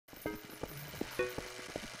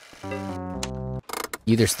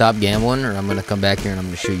Either stop gambling or I'm gonna come back here and I'm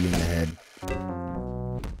gonna shoot you in the head.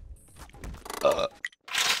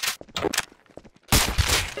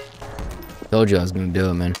 Told you I was gonna do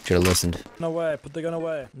it, man. Should've listened. No way, put the gun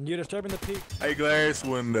away. You're disturbing the peace. Hey, glass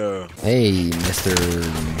window. Hey, Mr.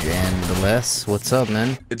 Jandles. What's up,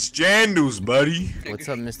 man? It's Jandles, buddy. What's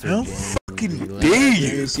up, Mr. How Jandles? fucking dare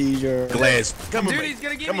you? Seizure. Glass, come with Dude, me. he's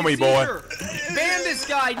gonna give Come me with a me, boy. seizure. Ban this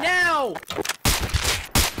guy now!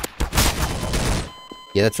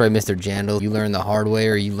 Yeah, that's right, Mr. Jandles. You learn the hard way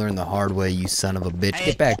or you learn the hard way, you son of a bitch.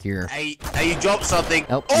 Get back here. Hey, you dropped something.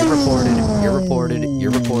 Nope, you're reported. You're reported.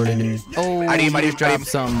 You're reported. Oh, you just dropped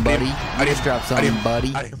something, buddy. You just dropped something,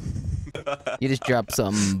 buddy. You just dropped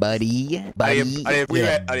something, buddy. Buddy. I'm calling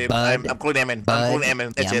admin. I'm calling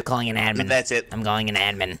admin. That's it. I'm calling an admin. That's it. I'm calling an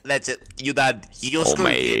admin. That's it. You died. You're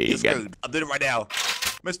screwed. You're screwed. I'm doing it right now.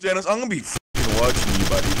 Mr. Jandles, I'm gonna be fucking watching you,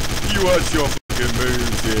 buddy. You watch your fucking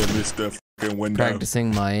moves here, Mr. fucking window.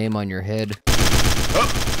 Practicing my aim on your head.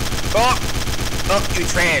 Oh, you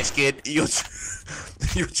trash, kid. You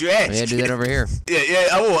trash. Oh, yeah, do that over here. Yeah,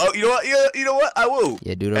 I will. Oh, you know what? Yeah, you know what? I will.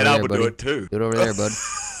 Yeah, do it over and there, I will buddy. do it too. Do it over there, bud.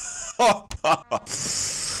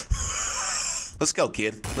 Let's go,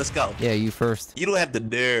 kid. Let's go. Yeah, you first. You don't have the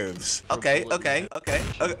nerves. Okay.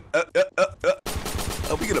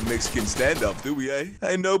 Oh, we got a Mexican standoff, do we, eh?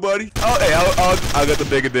 Hey, nobody. Oh, hey, I got the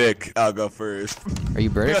bigger dick. I'll go first. Are you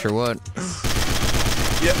British or what?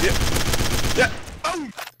 Yeah. Oh.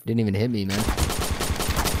 Didn't even hit me, man.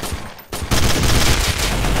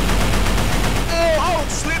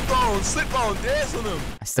 Slip on, dance on him.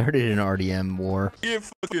 I started an RDM war. You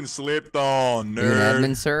fucking slipped on, nerd. You an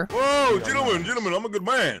admin, sir? Whoa, gentlemen, I'm a good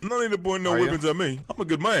man. No need to point no weapons at me. I'm a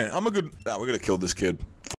good man. Nah, we're gonna kill this kid.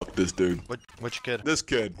 Fuck this dude. Which kid? This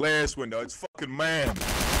kid. Glass window. It's fucking man.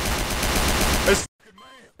 It's fucking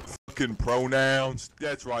man. Fucking pronouns.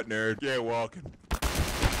 That's right, nerd. Yeah, walking.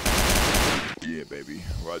 Yeah, baby.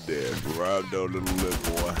 Right there. Right there, little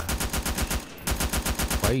boy.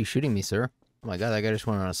 Why are you shooting me, sir? Oh my god, that guy just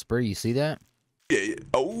went on a spree. You see that? Yeah.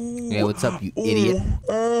 Oh. Yeah, what's up, you idiot?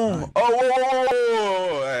 Oh.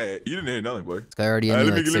 Hey, you didn't hit nothing, boy. This guy already hit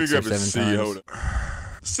me like 6 or 7 times. Hold up.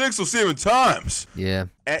 6 or 7 times? Yeah.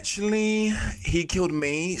 Actually, he killed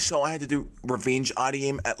me, so I had to do revenge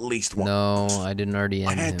RDM at least once. No, I didn't RDM him.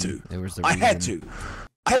 I had to. There was a I reason. had to.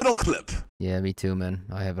 I have it on clip. Yeah, me too, man.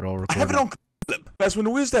 I have it all recorded. I have it on clip. That's when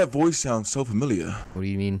where's that voice sound so familiar? What do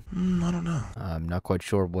you mean? I don't know. I'm not quite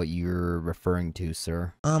sure what you're referring to,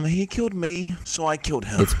 sir. He killed me, so I killed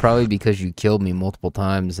him. It's probably because you killed me multiple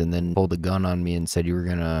times and then pulled a gun on me and said you were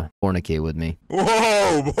gonna fornicate with me.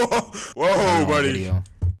 Whoa, buddy. Video.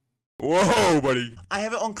 Whoa, buddy. I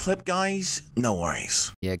have it on clip, guys. No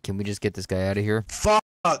worries. Yeah, can we just get this guy out of here? Fuck,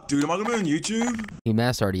 dude. Am I gonna be on YouTube? He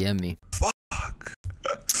mass RDM me. Fuck.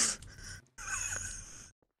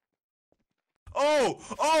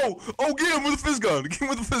 Oh, get him with the fist gun. Get him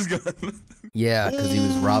with the fist gun. Yeah, because he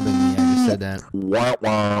was robbing me. I just said that.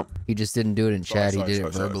 Wah. He just didn't do it in chat. He did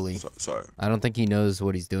it verbally. Sorry. I don't think he knows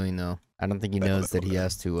what he's doing, though. I don't think he knows that he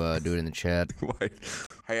has to do it in the chat. Wait.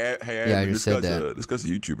 Hey, yeah, I just said that. This guy's a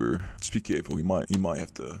YouTuber. Just be careful. He might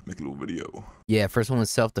have to make a little video. Yeah, first one was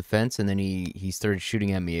self-defense, and then he started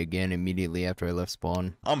shooting at me again immediately after I left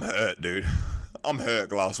spawn. I'm hurt, dude. I'm hurt,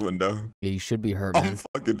 glass window. Yeah, you should be hurt, man. I'm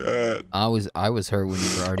fucking hurt. I was hurt when you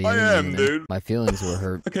were already I am, dude. My feelings were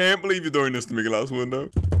hurt. I can't believe you're doing this to me, glass window.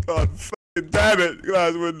 God fucking damn it,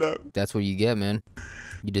 glass window. That's what you get, man.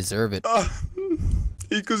 You deserve it.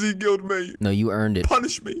 Because he killed me. No, you earned it.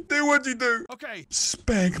 Punish me. Do what you do. Okay.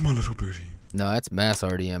 Spank my little booty. No, that's mass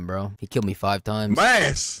RDM, bro. He killed me 5 times.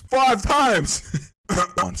 Mass! 5 times!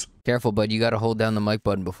 Once. Careful, bud. You gotta hold down the mic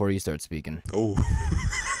button before you start speaking. Oh.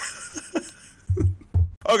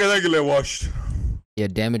 Okay, thank you, Lil Washed. Yeah,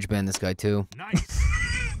 damage ban this guy, too. Nice.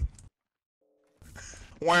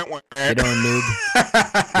 Get owned, noob.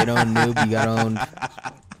 Get owned, noob. You got owned.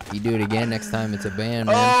 You do it again next time, it's a ban,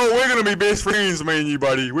 man. Oh, we're gonna be best friends, me and you,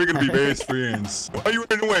 buddy. We're gonna be best friends. Why are you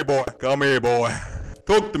running away, boy? Come here, boy.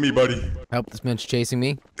 Talk to me, buddy. Help, this man's chasing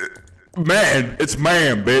me. Man, it's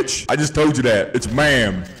ma'am, bitch. I just told you that. It's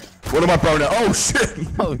ma'am. What am I pronouns? Oh, shit.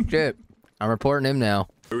 Oh, shit. I'm reporting him now.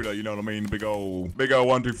 Hooter, you know what I mean? Big old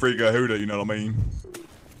 1, 2, 3 guy hooter, you know what I mean?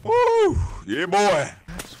 Woo! Yeah, boy.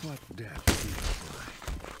 That's what death feels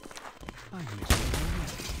like. I miss it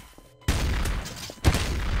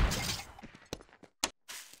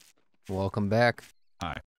already. Welcome back.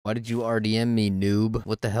 Hi. Why did you RDM me, noob?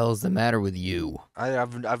 What the hell's the matter with you?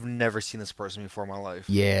 I've never seen this person before in my life.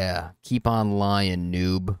 Yeah, keep on lying,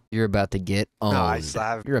 noob. You're about to get owned.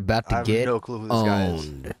 No, You're about to get no clue who this guy is.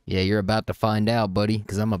 owned. Yeah, you're about to find out, buddy,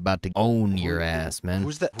 because I'm about to own your ass, man.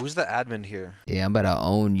 Who's the admin here? Yeah, I'm about to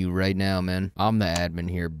own you right now, man. I'm the admin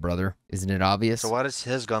here, brother. Isn't it obvious? So why does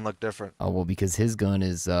his gun look different? Oh, well, because his gun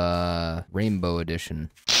is, Rainbow Edition.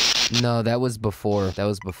 No, that was before. That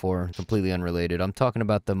was before. Completely unrelated. I'm talking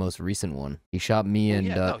about the most recent one. He shot me and,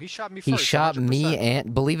 no, he shot me first. He shot 100%. me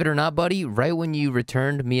and, believe it or not, buddy, right when you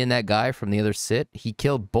returned me and that guy from the other sit, he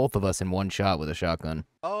killed both of us in one shot with a shotgun.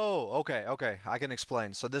 Oh, okay. I can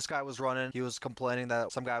explain. So this guy was running. He was complaining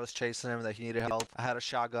that some guy was chasing him, that he needed help. I had a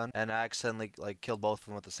shotgun, and I accidentally, like, killed both of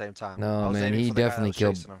them at the same time. No, man, he definitely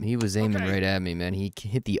killed. He was aiming right at me, man. He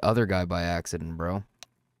hit the other guy by accident, bro.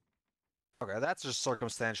 Okay, that's just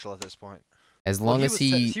circumstantial at this point. As long as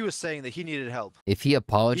he was saying that he needed help. If he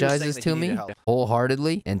apologizes to me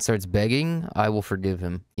wholeheartedly and starts begging, I will forgive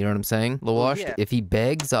him. You know what I'm saying, Lawash? Yeah. If he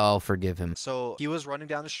begs, I'll forgive him. So he was running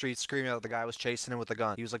down the street screaming that the guy was chasing him with a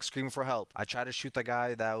gun. He was like screaming for help. I tried to shoot the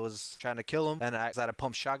guy that was trying to kill him, and I had a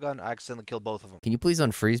pump shotgun. I accidentally killed both of them. Can you please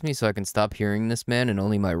unfreeze me so I can stop hearing this man in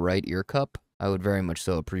only my right ear cup? I would very much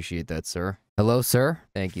so appreciate that, sir. Hello, sir?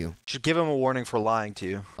 Thank you. Should give him a warning for lying to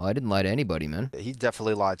you. Oh, I didn't lie to anybody, man. He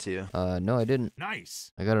definitely lied to you. No, I didn't.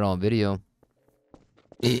 Nice. I got it on video.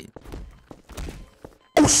 Oh,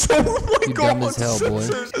 my You God, dumb as hell, boy.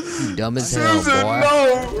 You dumb as hell, Susan, boy.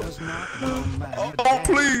 no! Oh,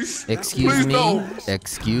 please. Excuse Please, me. no.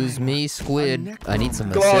 Excuse me, Squid. I need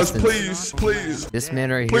some Guys, assistance. please. This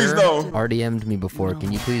man right Please, here no. RDM'd me before.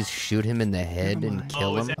 Can you please shoot him in the head and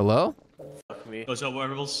kill him? Hello? What's up,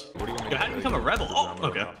 rebels? How do you become a rebel? Oh,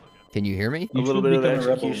 okay. Can you hear me? A little bit of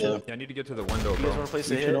execution. Yeah, I need to get to the window, bro. You guys want to place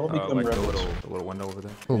a hit? Like the little window over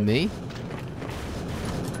there. Who, me?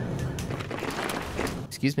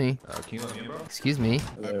 Excuse me. Can you let me in, bro? Excuse me.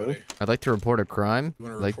 Hello? I'd like to report a crime. You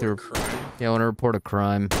want to report a crime? Yeah, I want to report a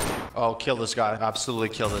crime. Oh, kill this guy. Absolutely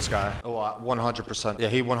kill this guy. Oh, 100%. Yeah,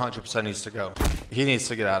 he 100% needs to go. He needs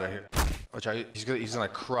to get out of here. He's gonna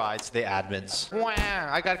cry to the admins. Wow,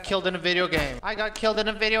 I got killed in a video game.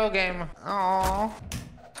 Oh.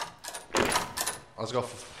 Let's go.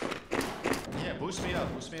 Yeah, boost me up.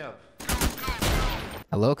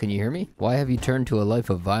 Hello, can you hear me? Why have you turned to a life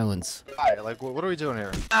of violence? Hi, like, what are we doing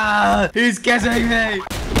here? He's kissing me!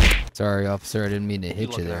 Sorry, officer, I didn't mean to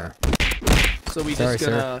hit you there. So we Sorry, just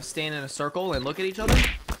gonna stand in a circle and look at each other?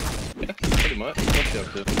 Yeah, pretty much.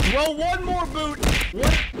 Well, one more boot!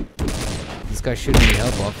 What? This guy shouldn't need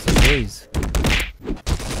help, officer, please.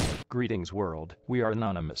 Greetings, world. We are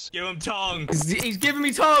anonymous. Give him tongue. He's giving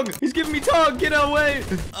me tongue! He's giving me tongue! Get away!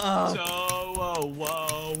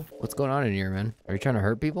 Whoa. What's going on in here, man? Are you trying to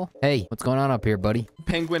hurt people? Hey, what's going on up here, buddy?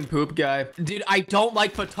 Penguin poop guy. Dude, I don't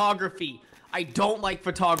like photography. Oh,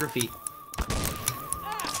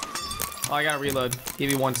 I gotta reload.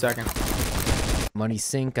 Give me 1 second. Money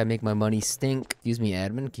sink, I make my money stink. Excuse me,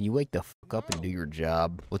 admin, can you wake the f up and do your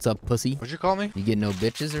job? What's up, pussy? What'd you call me? You get no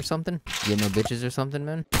bitches or something? You get no bitches or something,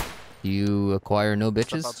 man? You acquire no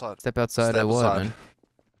bitches? Step outside. I what, man?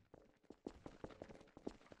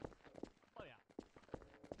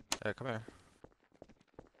 Hey, come here.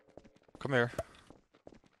 Come here.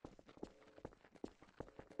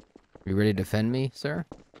 You ready to defend me, sir?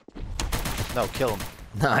 No, kill him.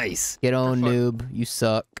 Nice. Get owned, noob. You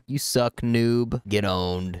suck. You suck, noob. Get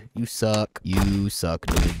owned. You suck. You suck,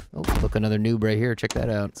 noob. Oh, look, another noob right here. Check that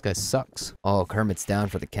out. This guy sucks. Oh, Kermit's down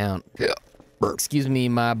for the count. Yeah. Excuse me,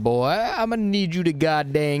 my boy. I'm gonna need you to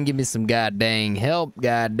goddamn give me some goddamn help.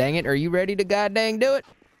 God dang it. Are you ready to goddamn do it?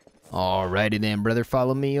 Alrighty then, brother.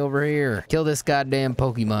 Follow me over here. Kill this goddamn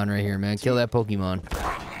Pokemon right here, man. Kill that Pokemon.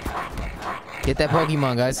 Get that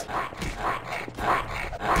Pokemon, guys.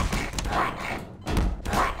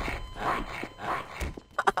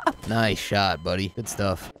 Nice shot, buddy. Good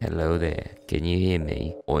stuff. Hello there. Can you hear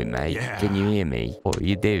me? Oi, mate. Yeah. Can you hear me? What are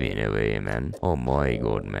you doing over here, man? Oh my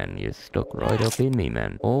god, man. You're stuck right up in me,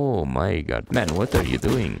 man. Oh my god. Man, what are you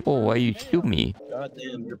doing? Oh, why you shoot me?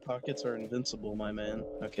 Goddamn, your pockets are invincible, my man.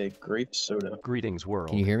 Okay, grape soda. Greetings, world.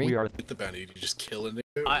 Can you hear me? We are The bounty, you just kill it.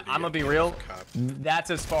 I'm gonna be real.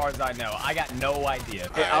 That's as far as I know. I got no idea.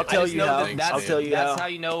 I'll tell you how. I'll tell you That's how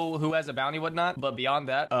you know who has a bounty, whatnot. But beyond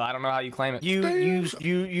that, I don't know how you claim it. You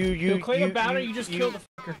claim a bounty. You just kill the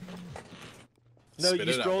fucker. No,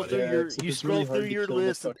 you scroll through your. You scroll through your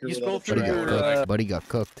list. You scroll through your. Buddy got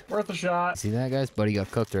cooked. Worth a shot. See that, guys? Buddy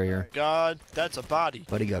got cooked right here. God, that's a body.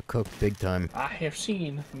 Buddy got cooked big time. I have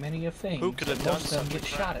seen many of things. Who could have done Most of them something get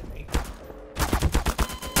shot at me.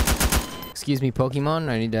 Excuse me, Pokemon.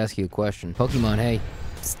 I need to ask you a question. Pokemon, hey.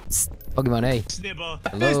 Pokemon A. Snibber.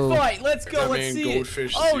 Hello. Fist fight. Let's go. That Let's man see it.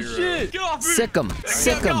 Goldfish Oh Zero. shit. Get off me. Sick 'em.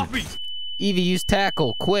 Sick 'em. Get off me. Evie, use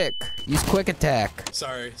tackle. Quick. Use quick attack.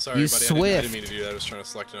 Sorry, Use buddy. I Swift. didn't mean to do that. I was trying to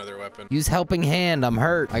select another weapon. Use helping hand. I'm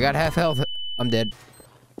hurt. I got half health. I'm dead.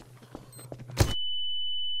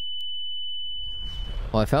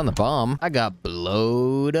 Well, I found the bomb. I got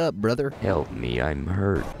blowed up, brother. Help me, I'm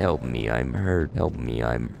hurt. Help me, I'm hurt. Help me,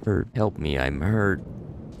 I'm hurt. Help me, I'm hurt.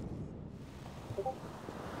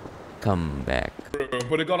 Come back.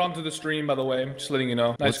 But it got onto the stream, by the way. Just letting you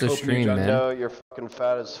know. What's the stream, man? No, you're fucking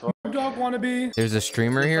fat as fuck. Noob dog wannabe. There's a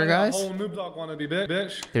streamer here, guys? Whole noob dog wannabe,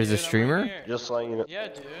 bitch. There's a streamer? Just letting you know. Yeah,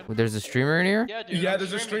 dude. There's a streamer in here? Yeah, dude. Yeah,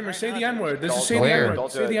 there's a streamer. Say the N-word. There's a say the Where?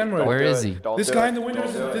 N-word. Say the N-word. Where is he? This guy in the window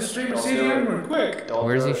is this streamer. Say the N-word, quick.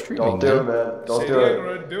 Where is he streaming, Don't do it, man? man. Don't Say do the it.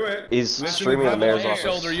 N-word. Do it. He's Listen, streaming you in have a Mayor's long office.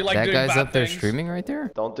 shoulder. You like That doing guy's bad up there things. streaming right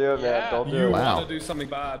there? Don't do it, man. Don't You do it. Wow. want to do something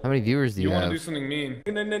bad. How many viewers do You you want to have? do something mean.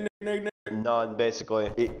 None,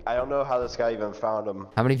 basically. I don't know how this guy even found him.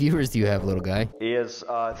 How many viewers do you have, little guy? He is,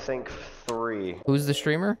 I think, 3. Who's the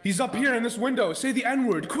streamer? He's up here in this window. Say the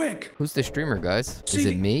N-word, quick. Who's the streamer, guys? Say Is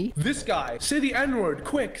the- it me? This guy. Say the N-word,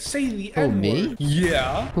 quick. Say the Who, N-word. me?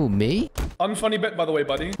 Yeah. Who, me? Unfunny bit, by the way,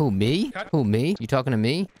 buddy. Who, me? Who, me? You talking to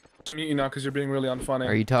me? Mute you now because you're being really unfunny.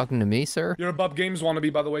 Are you talking to me, sir? You're a Bub Games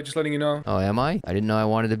wannabe, by the way, just letting you know. Oh, am I? I didn't know I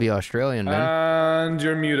wanted to be Australian, man. And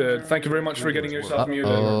you're muted. Thank you very much for getting yourself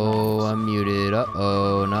muted. Uh-oh, I'm muted.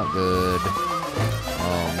 Uh-oh, not good.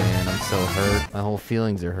 Oh, man, I'm so hurt. My whole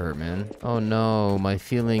feelings are hurt, man. Oh, no, my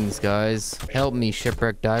feelings, guys. Help me,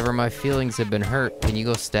 Shipwreck Diver. My feelings have been hurt. Can you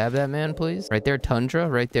go stab that man, please? Right there, Tundra,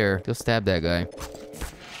 right there. Go stab that guy.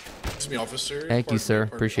 It's me, officer. Thank you, sir.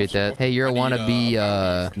 Appreciate that. Hey, you're a wannabe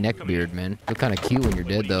neckbeard, man. You're kind of cute when you're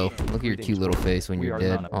dead, though. Look at your cute little face when you're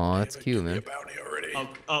dead. Aw, that's cute, man. Okay,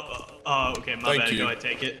 my bad. Go ahead,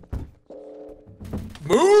 take it.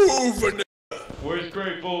 Move! Where's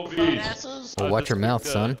Grateful Beast? Well, watch your mouth,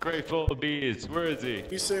 son. Grateful Beast, where is he?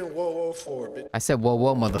 He's saying whoa, whoa, for, bitch. I said, whoa,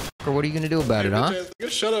 whoa, motherfucker. What are you gonna do about it, huh?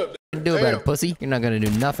 Shut up. What you gonna do about it, pussy? You're not gonna do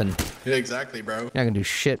nothing. Yeah, exactly, bro. You're not gonna do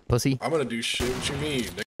shit, pussy. I'm gonna do shit. What you mean?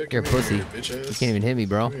 You're a pussy. You can't even hit me,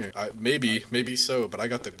 bro. Maybe so, but I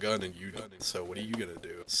got the gun and you don't. So what are you gonna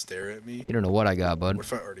do? Stare at me? You don't know what I got, bud. What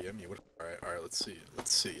if I already am you? Alright, let's see it.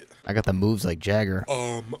 Let's see it. I got the moves like Jagger.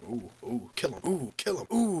 Kill him. Ooh, kill him. Kill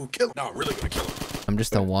him. No, I'm really gonna kill him. I'm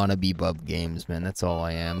just a wannabe Bub Games, man. That's all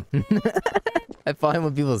I am. I find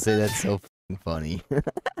when people say that's so f***ing funny.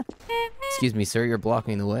 Excuse me, sir. You're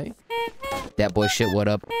blocking the way. That boy shit, what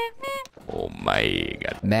up? Oh my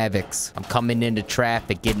god. Mavics. I'm coming into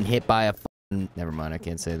traffic, getting hit by a f***ing... Never mind, I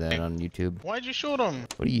can't say that on YouTube. Why'd you shoot him?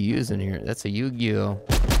 What are you using here? That's a Yu-Gi-Oh!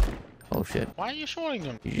 Oh shit. Why are you shooting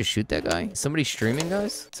him? Did you just shoot that guy? Somebody streaming,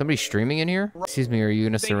 guys? Somebody streaming in here? Excuse me, are you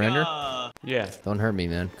gonna surrender? Yeah. Don't hurt me,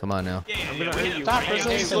 man. Come on now. I'm gonna hurt you. Stop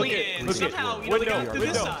resisting.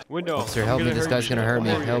 Window. Officer, help me. This guy's gonna hurt me.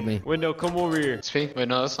 Help me. Window, come over here. Speak, but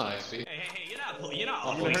no, that's not speak. Hey, you're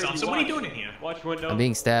not a police officer. What are you doing in here? Watch window. I'm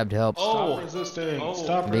being stabbed. Help. Oh. Resisting.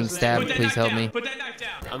 Stop I'm being stabbed. Please help me. Put that knife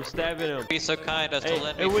down. I'm stabbing him. Be so kind as to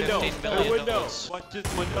lend me window. 15 million Window. dollars. Watch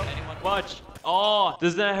this window. Watch. Oh,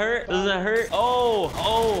 does that hurt? Does that hurt?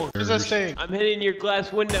 Oh. Resisting. I'm hitting your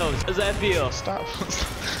glass windows. Does that feel? Stop.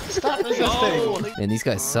 Stop resisting. Oh. Man, these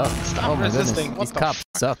guys suck. Oh my resisting. goodness. These cops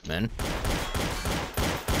suck, man.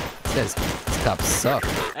 These cops suck.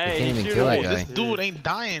 They can't even kill that guy. This dude ain't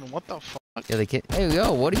dying. What the fuck? Yeah, they can't. Hey,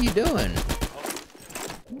 yo, what are you doing?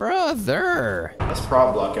 Brother. That's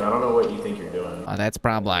prop blocking. I don't know what you think you're doing. Oh, that's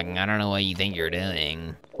prop blocking. I don't know what you think you're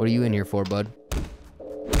doing. What are you in here for, bud?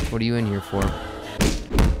 What are you in here for? What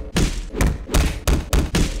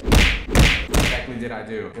exactly did I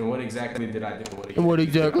do? And what exactly did I do? And what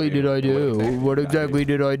exactly did I do? What exactly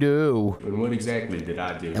did I do? And what exactly did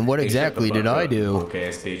I do? And what exactly did I do? Okay,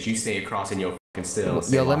 bitch. You stay across in your fucking cell.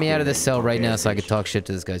 Yo, let me out of this cell right now so I can talk shit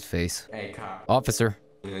to this guy's face. Hey, cop. Officer.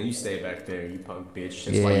 You stay back there, you punk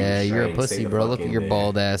bitch. Yeah, you're a pussy, bro. Look at your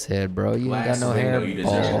bald ass head, bro. You ain't got no hair.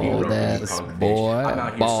 Bald ass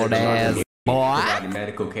boy. Bald ass boy.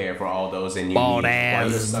 Medical care for all those in need. Bald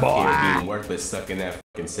ass boy. Being worthless, stuck in that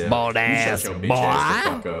fucking cell. Bald ass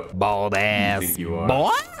boy. Bald ass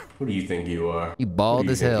boy. Who do you think you are? You bald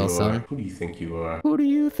as hell, son. Who do you think you are? Who do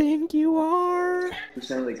you think you are? You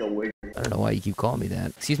sound like a wig. I don't know why you keep calling me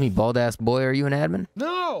that. Excuse me, bald ass boy. Are you an admin?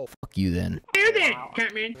 No. Fuck you then. Hear that,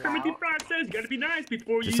 Catman. Kermit the Frog says you gotta be nice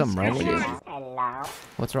before you. There's something wrong with you. Hello.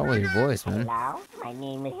 What's wrong with your voice, man? Hello. My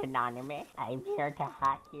name is Anonymous. I'm here to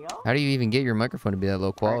hack you. How do you even get your microphone to be that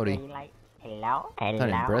low quality? Hello? It's not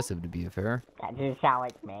impressive, to be fair. That is how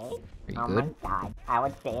it's made. Are you Oh good? my god. I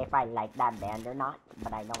would say if I like that band or not,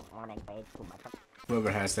 but I don't want to say too much.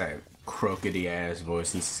 Whoever has that crookedy ass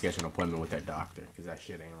voice needs to schedule an appointment with their doctor, because that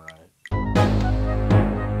shit ain't right.